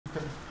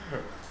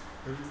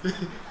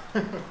Okay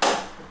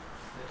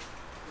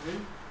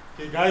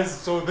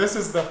guys, so this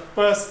is the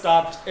first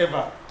start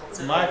ever.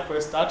 It's my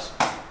first start.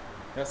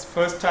 That's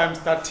first time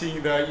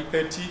starting the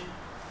E30.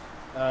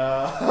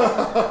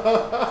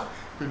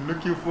 Been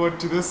looking forward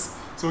to this.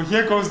 So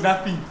here goes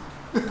nothing.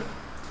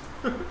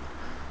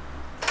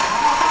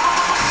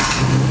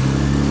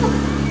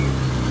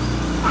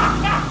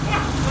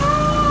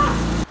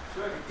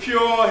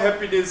 Pure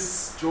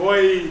happiness,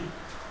 joy,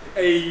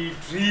 a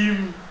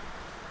dream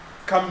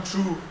come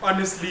true.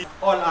 Honestly,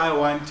 all I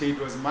wanted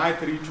was my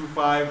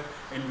 325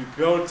 and we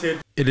built it.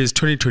 It is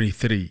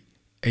 2023,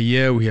 a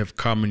year we have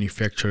car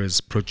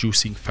manufacturers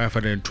producing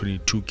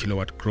 522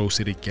 kilowatt gross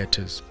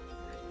irrigators.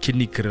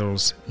 Kidney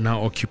grills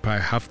now occupy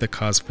half the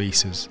car's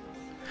faces.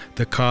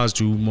 The cars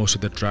do most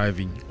of the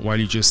driving while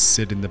you just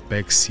sit in the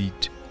back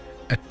seat,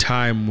 a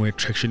time where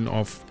traction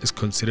off is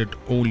considered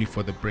only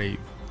for the brave.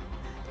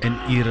 An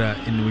era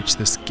in which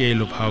the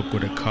scale of how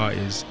good a car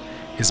is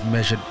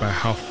measured by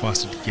how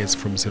fast it gets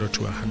from 0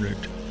 to 100.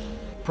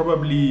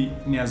 Probably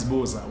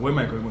Niazboza. Where am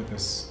I going with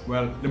this?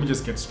 Well, let me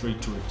just get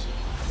straight to it.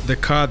 The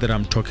car that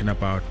I'm talking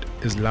about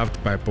is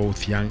loved by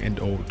both young and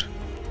old.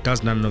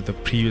 Does none of the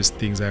previous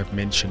things I've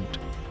mentioned.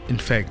 In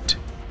fact,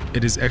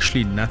 it is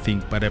actually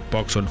nothing but a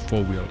box on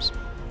 4 wheels.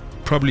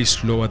 Probably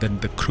slower than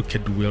the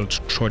crooked-wheeled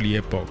trolley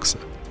boxer.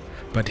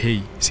 But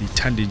hey,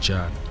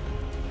 sithandinjani.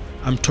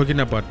 I'm talking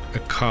about a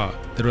car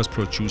that was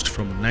produced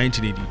from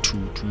 1982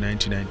 to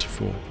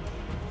 1994.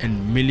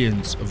 And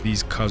millions of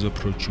these cars were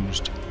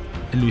produced.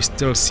 And we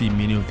still see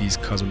many of these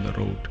cars on the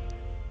road.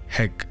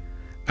 Heck,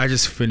 I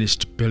just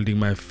finished building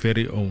my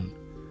very own.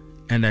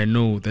 And I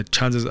know that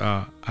chances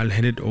are I'll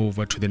hand it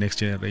over to the next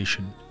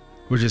generation.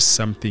 Which is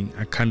something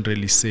I can't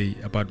really say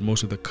about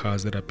most of the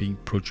cars that are being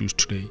produced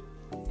today.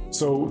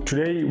 So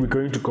today we're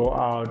going to go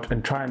out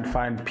and try and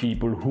find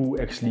people who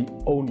actually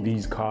own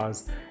these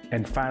cars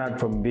and find out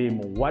from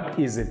them what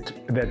is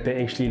it that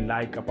they actually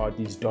like about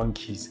these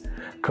donkeys.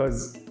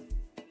 Because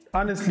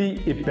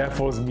honestly, it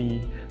baffles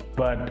me,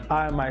 but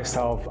I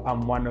myself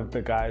am one of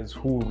the guys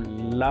who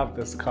love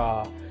this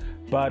car,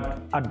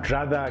 but I'd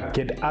rather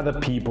get other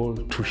people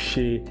to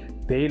share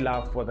their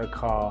love for the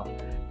car,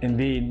 and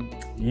then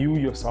you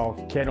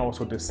yourself can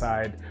also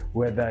decide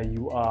whether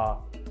you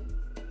are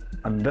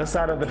on this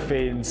side of the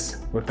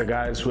fence with the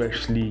guys who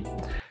actually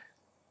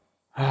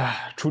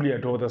truly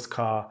adore this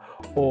car,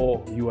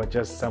 or you are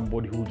just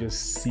somebody who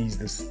just sees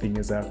this thing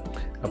as a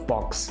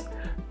box.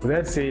 With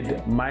that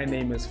said, my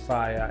name is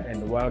Fire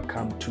and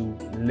welcome to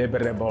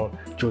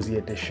Liberebil Josie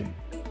Edition.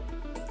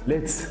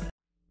 Let's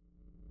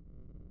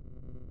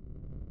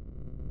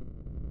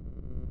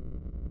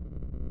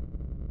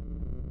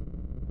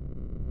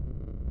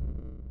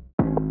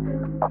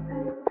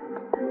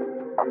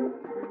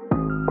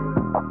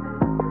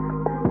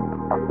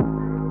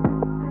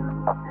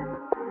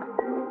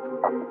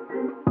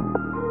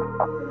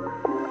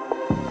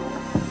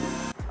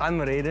I'm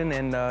Raiden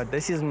and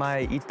this is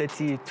my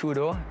E30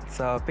 two-door. It's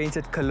a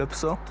painted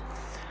Calypso.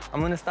 I'm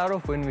going to start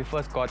off when we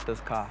first got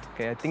this car.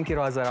 Okay, I think it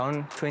was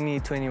around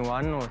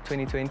 2021 or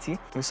 2020.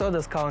 We saw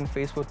this car on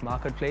Facebook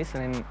Marketplace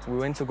and then we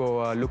went to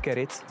go look at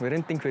it. We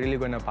didn't think we were really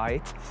going to buy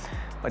it.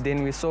 But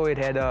then we saw it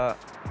had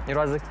it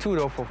was a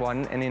two-door for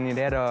one, and then it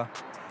had a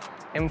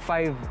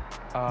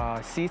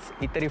M5 seats,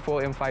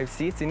 E34 M5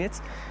 seats in it.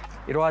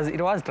 It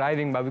was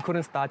driving, but we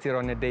couldn't start it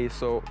on a day,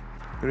 so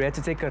we had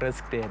to take a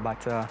risk there.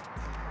 But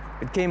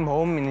it came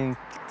home and it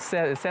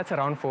sat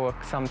around for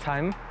some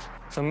time.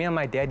 So me and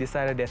my dad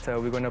decided that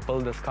we're going to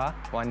build this car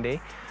one day.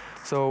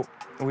 So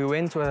we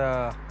went to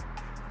a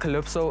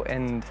Calypso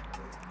and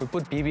we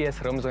put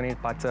BBS rims on it,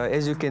 but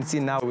as you can see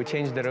now, we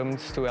changed the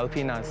rims to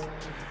Alpinas.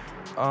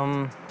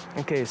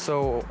 Okay,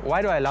 so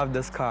why do I love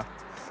this car?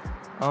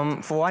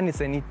 For one,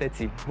 it's an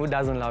E30. Who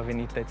doesn't love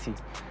an E30?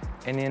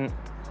 And then,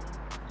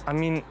 I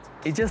mean,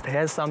 it just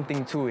has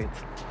something to it.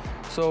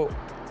 So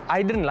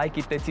I didn't like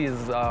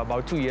E30s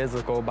about 2 years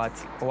ago, but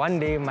one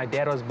day my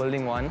dad was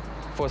building one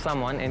for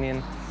someone, and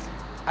then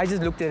I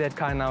just looked at that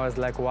car and I was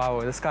like, wow,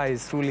 this car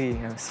is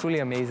truly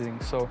amazing.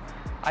 So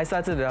I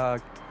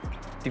started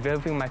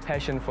developing my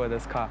passion for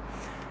this car.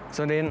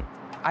 So then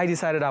I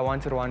decided I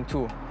wanted one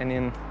too, and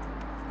then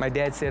my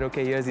dad said,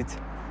 okay, here's it.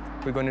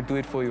 We're going to do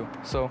it for you.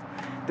 So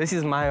this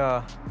is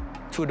my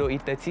two-door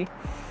E30.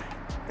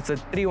 It's a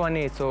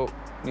 318, so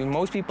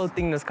most people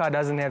think this car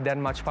doesn't have that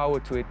much power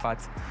to it, but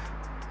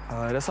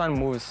this one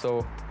moves,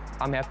 so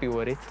I'm happy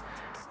with it.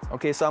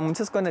 Okay, so I'm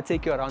just going to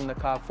take you around the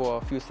car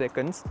for a few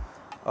seconds.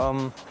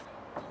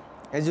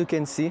 As you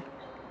can see,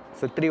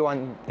 it's a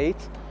 318.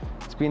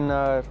 It's been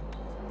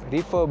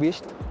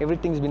refurbished.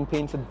 Everything's been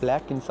painted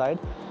black inside.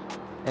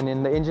 And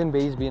then the engine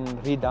bay has been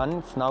redone.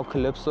 It's now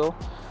Calypso.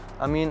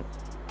 I mean,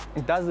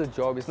 it does the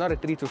job. It's not a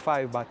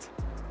 325, but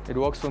it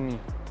works for me.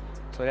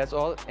 So that's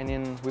all. And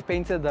then we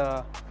painted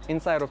the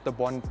inside of the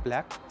bond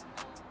black,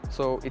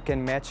 so it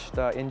can match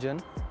the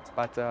engine.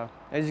 But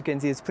as you can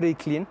see, it's pretty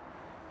clean.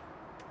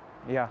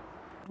 Yeah.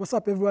 What's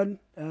up, everyone?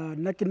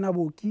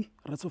 Nakinaboki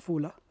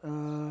Ratsofula.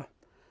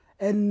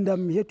 And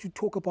I'm here to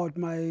talk about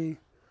my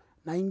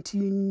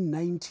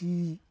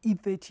 1990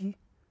 E30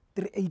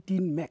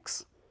 318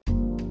 Max.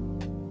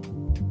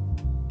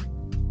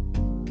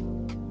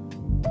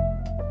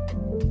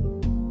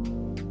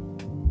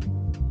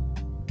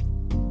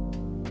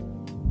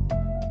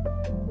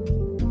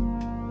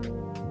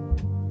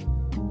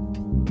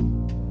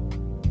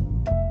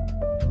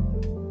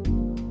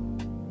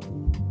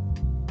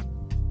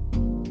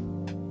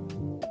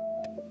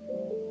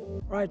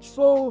 Right,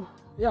 so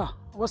yeah,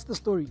 what's the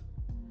story?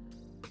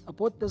 I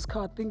bought this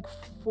car, I think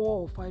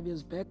 4 or 5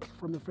 years back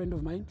from a friend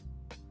of mine.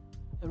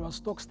 It was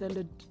stock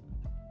standard,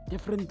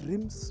 different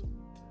rims,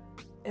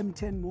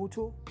 M10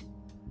 motor,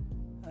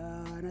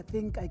 and I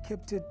think I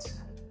kept it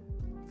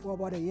for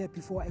about a year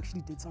before I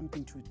actually did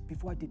something to it,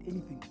 before I did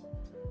anything.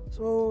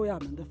 So yeah,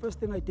 man, the first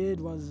thing I did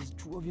was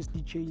to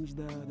obviously change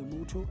the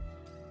motor.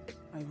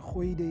 I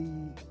hoyed a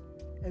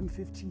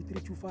M50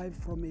 325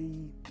 from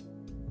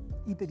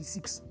a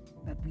E36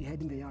 that we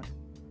had in the yard.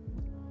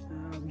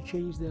 We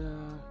changed the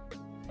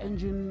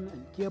engine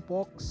and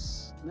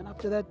gearbox, and then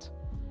after that,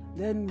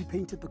 then we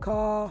painted the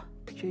car,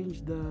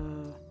 changed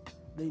the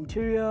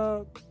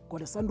interior,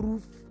 got a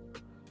sunroof.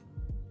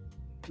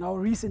 Now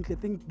recently, I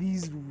think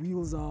these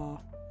wheels are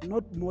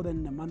not more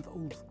than a month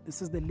old.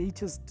 This is the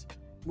latest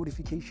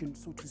modification,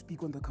 so to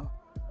speak, on the car.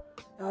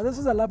 This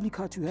is a lovely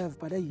car to have,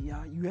 but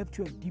yeah, you have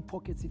to have deep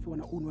pockets if you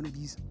want to own one of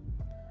these.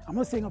 I'm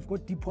not saying I've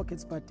got deep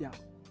pockets, but yeah,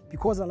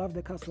 because I love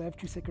the car, so I have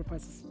to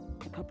sacrifice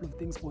a couple of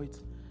things for it.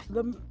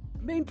 The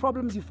main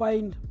problems you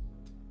find,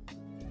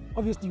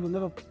 obviously you will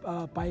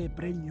never buy a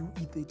brand new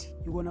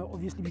E30. You're gonna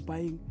obviously be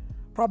buying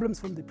problems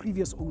from the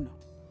previous owner.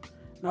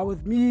 Now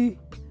with me,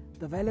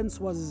 the valance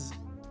was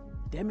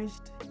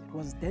damaged, it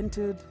was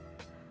dented,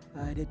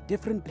 it had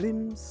different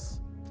rims,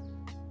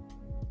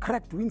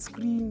 cracked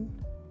windscreen.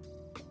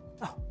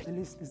 Oh, the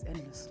list is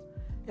endless.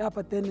 Yeah,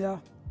 but then yeah,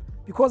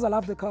 because I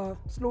love the car,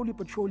 slowly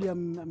but surely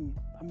I'm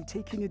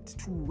taking it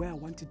to where I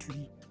want it to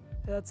be.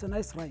 It's a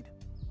nice ride.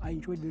 I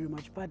enjoyed it very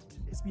much, but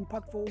it's been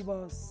parked for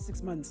over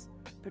 6 months.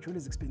 Petrol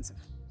is expensive.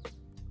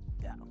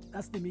 Yeah,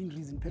 that's the main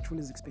reason.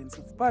 Petrol is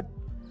expensive. But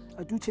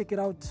I do take it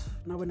out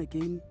now and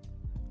again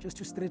just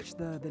to stretch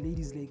the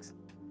ladies' legs.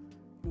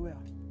 Yeah.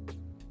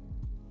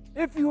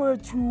 If you were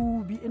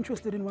to be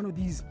interested in one of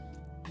these,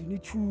 you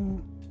need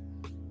to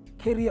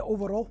carry it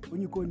overall when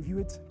you go and view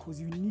it,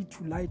 because you need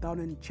to lie down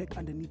and check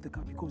underneath the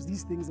car, because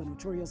these things are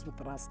notorious with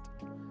rust.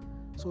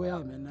 So yeah,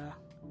 man,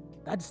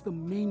 that's the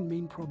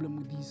main problem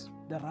with these,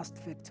 the rust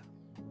factor.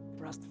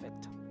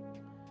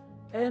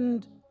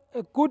 And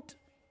a good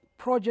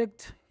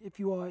project, if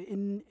you are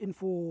in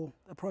for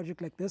a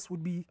project like this,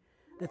 would be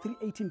the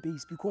 318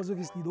 base, because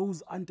obviously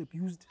those aren't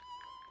abused.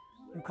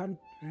 You can't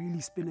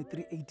really spin a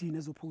 318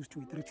 as opposed to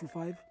a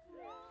 325.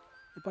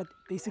 But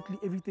basically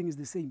everything is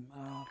the same.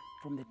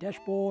 From the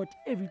dashboard,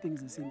 everything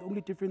is the same. The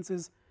only difference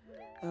is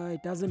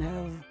it doesn't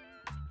have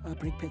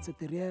brake pads at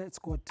the rear. It's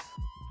got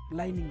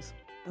linings.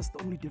 That's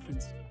the only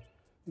difference.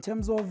 In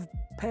terms of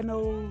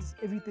panels,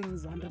 everything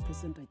is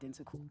 100%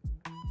 identical.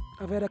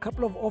 I've had a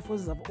couple of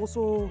offers. I've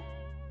also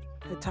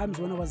had times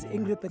when I was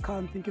angry at the car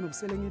and thinking of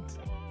selling it.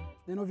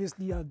 Then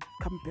obviously I'll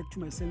come back to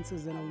my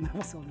senses and I'll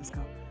never sell this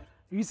car.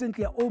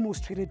 Recently I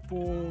almost traded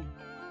for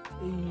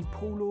a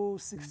Polo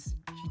 6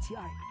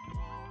 GTI.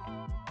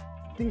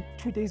 I think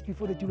 2 days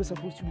before the deal was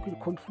supposed to be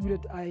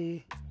concluded,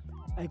 I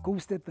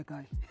ghosted the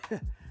guy. Yeah,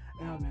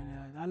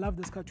 man, I love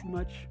this car too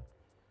much.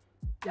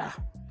 Yeah,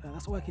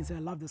 that's all I can say. I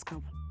love this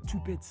car. 2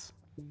 bits.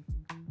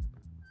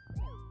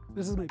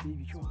 This is my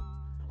baby, sure.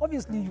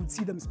 Obviously, you'd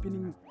see them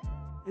spinning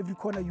every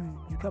corner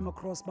you come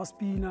across,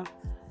 Baspina.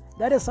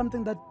 That is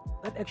something that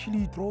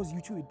actually draws you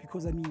to it,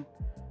 because I mean,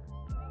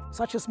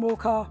 such a small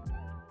car,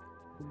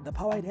 the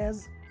power it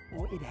has,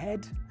 or it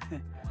had,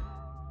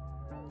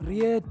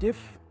 rear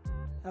diff.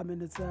 I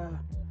mean, it's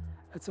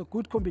a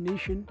good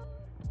combination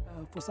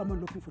for someone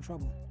looking for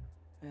trouble.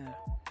 Yeah,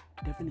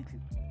 definitely.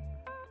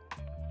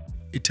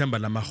 Itamba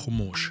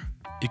lamahumusha,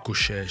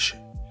 ikusheshe,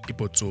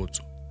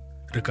 ipotsotso.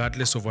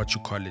 Regardless of what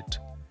you call it,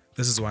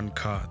 this is one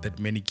car that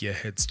many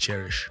gearheads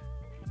cherish.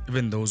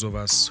 Even those of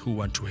us who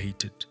want to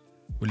hate it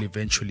will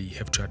eventually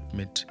have to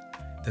admit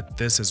that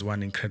this is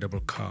one incredible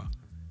car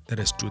that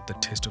has stood the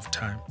test of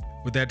time.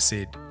 With that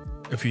said,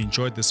 if you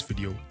enjoyed this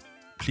video,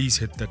 please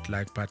hit that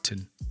like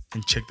button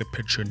and check the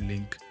Patreon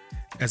link,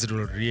 as it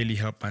will really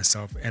help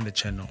myself and the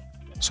channel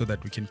so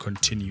that we can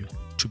continue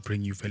to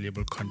bring you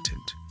valuable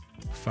content.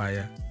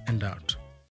 Fire and out.